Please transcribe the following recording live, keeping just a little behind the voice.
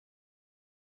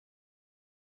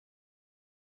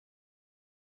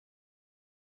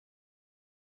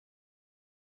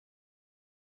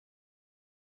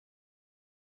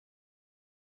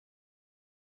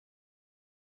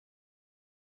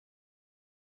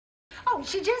Oh,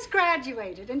 she just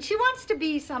graduated, and she wants to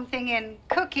be something in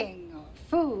cooking or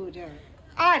food or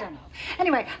I don't know.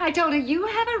 Anyway, I told her you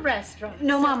have a restaurant.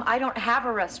 No, Mom, I don't have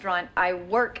a restaurant. I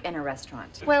work in a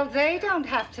restaurant. Well, they don't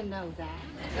have to know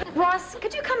that. Ross,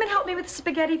 could you come and help me with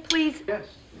spaghetti, please? Yes.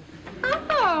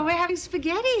 Oh, we're having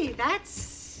spaghetti.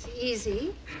 That's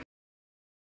easy.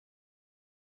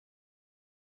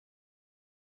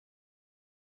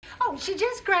 Oh, she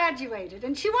just graduated,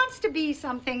 and she wants to be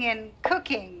something in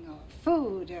cooking or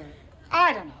food or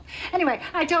I don't know. Anyway,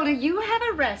 I told her you have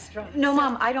a restaurant. No,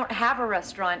 Mom, I don't have a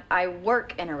restaurant. I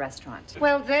work in a restaurant.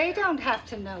 Well, they don't have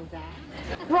to know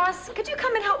that. Ross, could you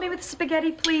come and help me with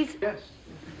spaghetti, please? Yes.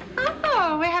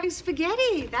 Oh, we're having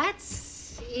spaghetti.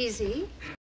 That's easy.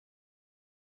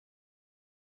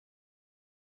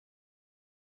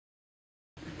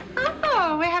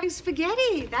 Oh, we're having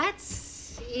spaghetti.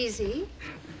 That's easy.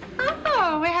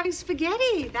 Oh, we're having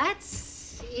spaghetti.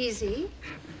 That's easy.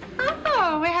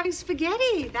 Oh, we're having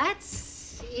spaghetti.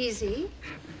 That's easy.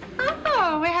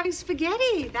 Oh, we're having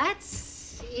spaghetti.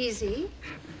 That's easy.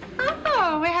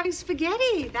 Oh, we're having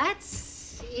spaghetti.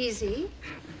 That's easy.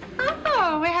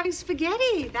 Oh, we're having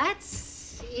spaghetti.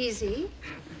 That's easy.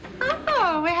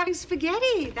 Oh, we're having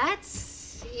spaghetti.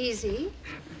 That's easy.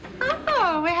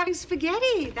 Oh, we're having spaghetti. That's easy. Oh, we're having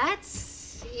spaghetti.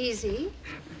 That's easy.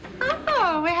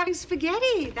 Oh, we're having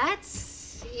spaghetti.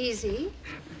 That's easy.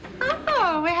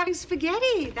 Oh, we're having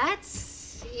spaghetti.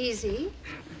 That's easy.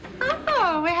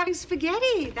 Oh, we're having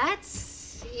spaghetti. That's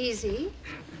easy.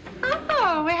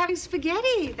 Oh, we're having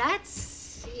spaghetti. That's easy. Oh, we're having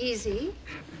spaghetti. That's easy.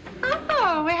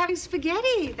 Oh, we're having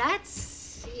spaghetti.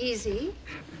 That's easy.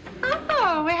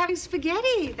 Oh, we're having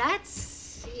spaghetti.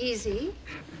 That's easy.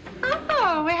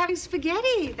 Oh, we're having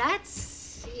spaghetti.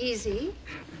 That's easy.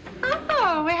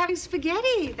 Oh, we're having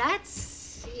spaghetti.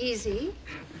 That's easy.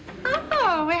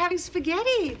 Oh, we're having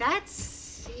spaghetti.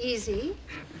 That's easy.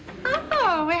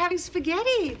 Oh, we're having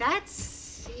spaghetti.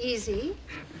 That's easy.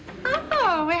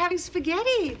 Oh, we're having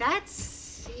spaghetti.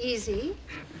 That's easy.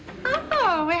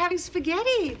 Oh, we're having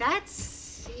spaghetti.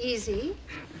 That's easy.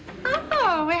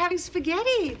 Oh, we're having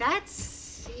spaghetti.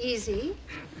 That's easy.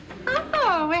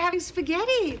 Oh, we're having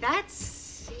spaghetti.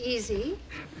 That's easy.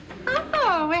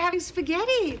 Oh, we're having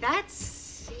spaghetti.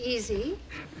 That's easy.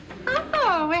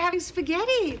 Oh, we're having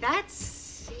spaghetti.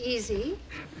 That's easy.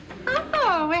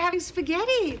 Oh, we're having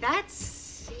spaghetti.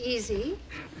 That's easy.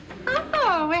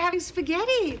 Oh, we're having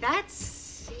spaghetti.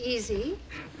 That's easy.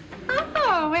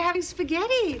 Oh, we're having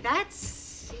spaghetti.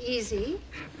 That's easy.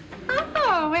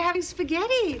 Oh, we're having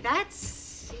spaghetti.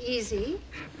 That's easy.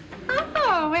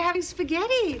 Oh, we're having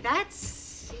spaghetti.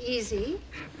 That's easy.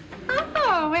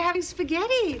 Oh, we're having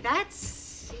spaghetti.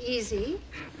 That's easy.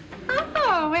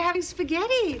 Oh, we're having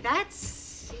spaghetti.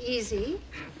 That's easy.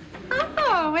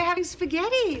 Oh, we're having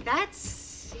spaghetti.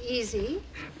 That's easy.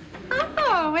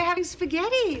 Oh, we're having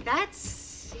spaghetti.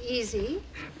 That's easy.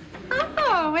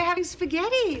 Oh, we're having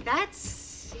spaghetti.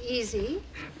 That's easy.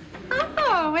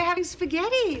 Oh, we're having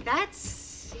spaghetti.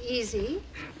 That's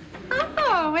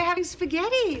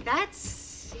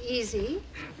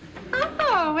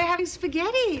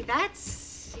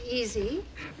easy.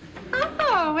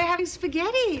 Oh, we're having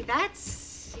spaghetti.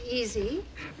 That's easy.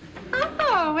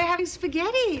 Oh, we're having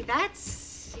spaghetti.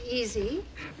 That's easy.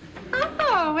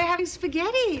 Oh, we're having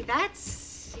spaghetti.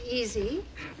 That's easy.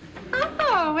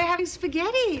 Oh, we're having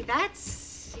spaghetti.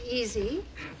 That's easy.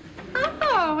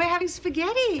 Oh, we're having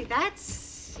spaghetti.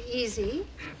 That's easy.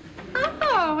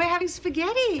 Oh, we're having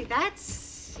spaghetti.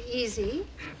 That's easy.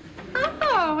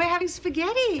 Oh, we're having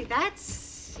spaghetti.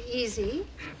 That's easy.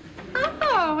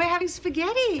 Oh, we're having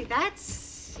spaghetti.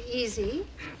 That's easy.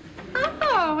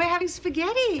 Oh, we're having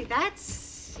spaghetti.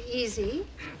 That's easy.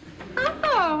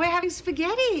 Oh, we're having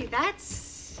spaghetti.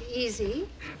 That's easy.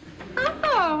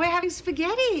 Oh, we're having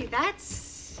spaghetti.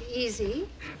 That's easy.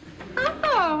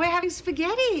 Oh, we're having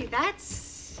spaghetti.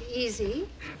 That's easy.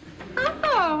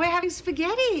 Oh, we're having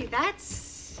spaghetti.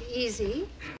 That's easy.